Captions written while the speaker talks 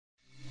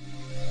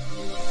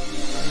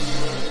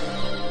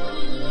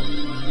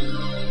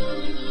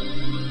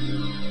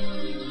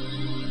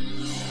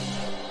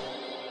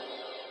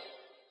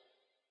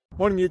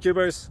Morning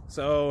YouTubers.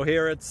 So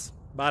here it's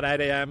about 8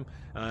 a.m.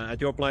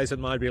 At your place it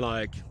might be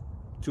like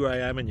 2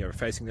 a.m. and you're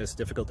facing this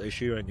difficult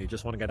issue and you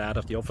just want to get out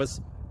of the office.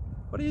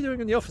 What are you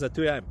doing in the office at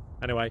 2 a.m.?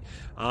 Anyway,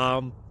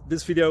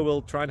 this video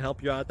will try and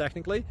help you out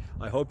technically.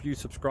 I hope you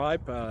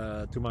subscribe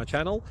to my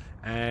channel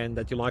and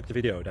that you like the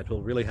video. That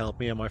will really help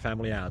me and my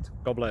family out.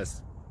 God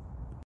bless.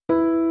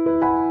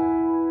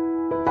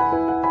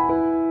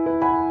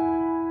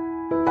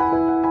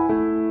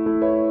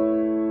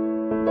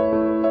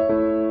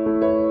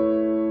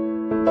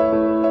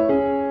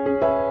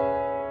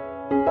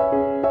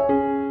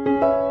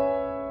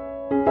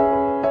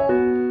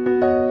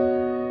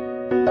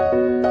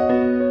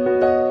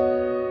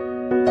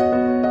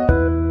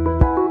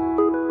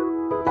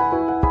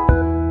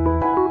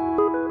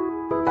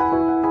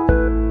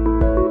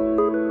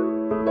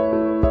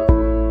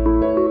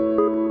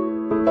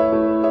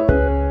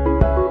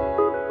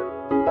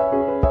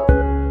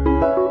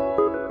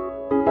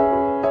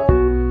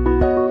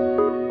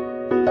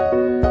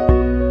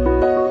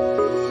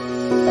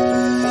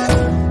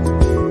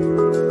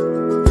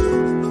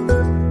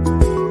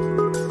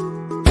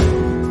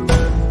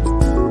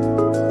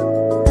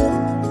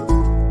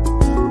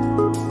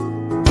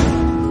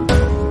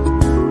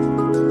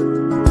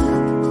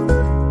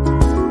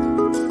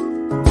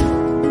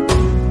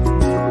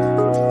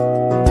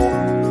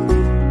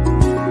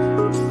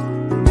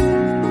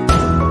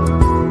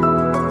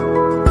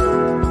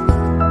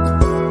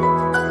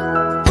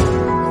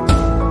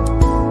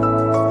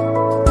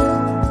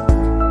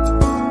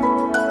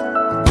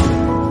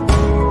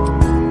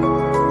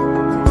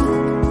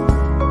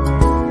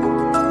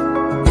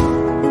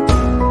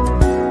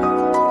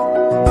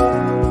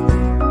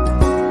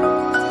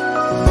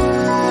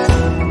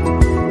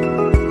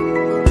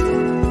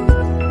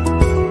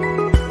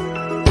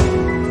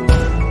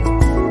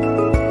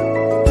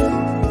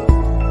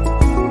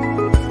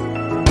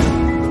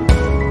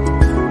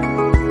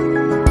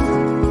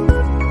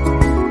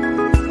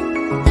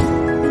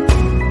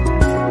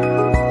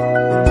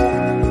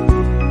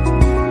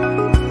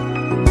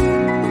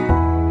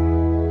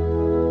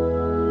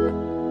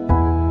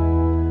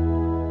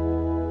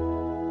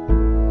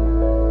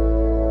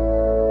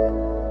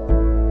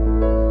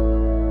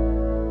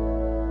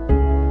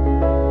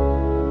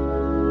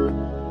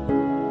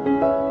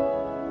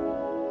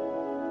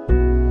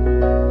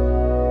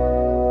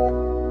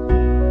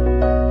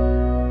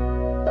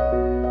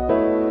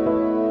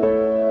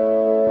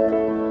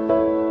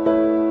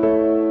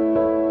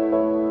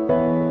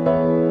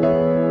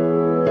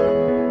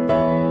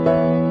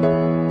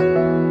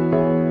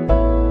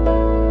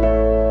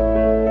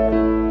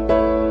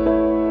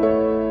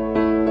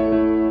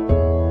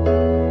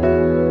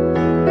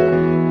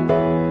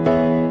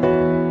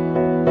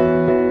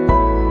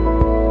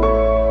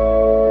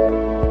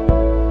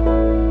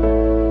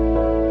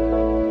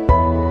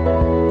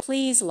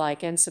 Please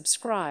like and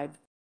subscribe.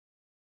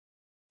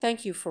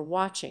 Thank you for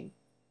watching.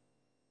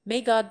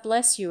 May God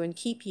bless you and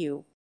keep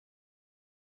you.